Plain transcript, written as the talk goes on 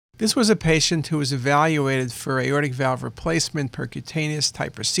This was a patient who was evaluated for aortic valve replacement percutaneous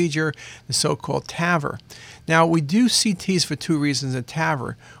type procedure, the so-called TAVR. Now, we do CTs for two reasons in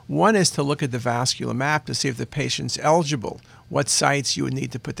TAVR. One is to look at the vascular map to see if the patient's eligible, what sites you would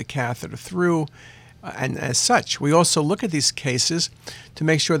need to put the catheter through, and as such. We also look at these cases to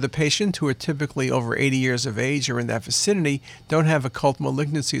make sure the patient, who are typically over 80 years of age or in that vicinity, don't have occult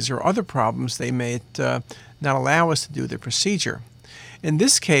malignancies or other problems. They may not allow us to do the procedure. In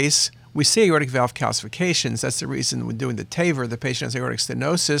this case, we see aortic valve calcifications. That's the reason we're doing the TAVR. The patient has aortic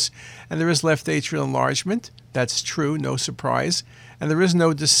stenosis, and there is left atrial enlargement. That's true, no surprise. And there is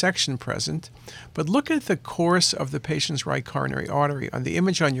no dissection present. But look at the course of the patient's right coronary artery. On the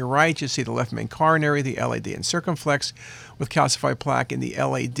image on your right, you see the left main coronary, the LAD and circumflex, with calcified plaque in the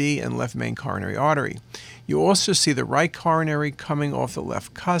LAD and left main coronary artery. You also see the right coronary coming off the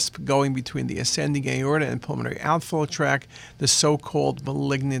left cusp, going between the ascending aorta and pulmonary outflow tract, the so-called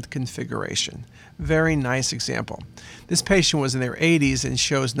malignant configuration. Very nice example. This patient was in their 80s and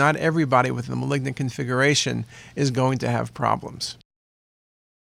shows not everybody with the malignant configuration is going to have problems.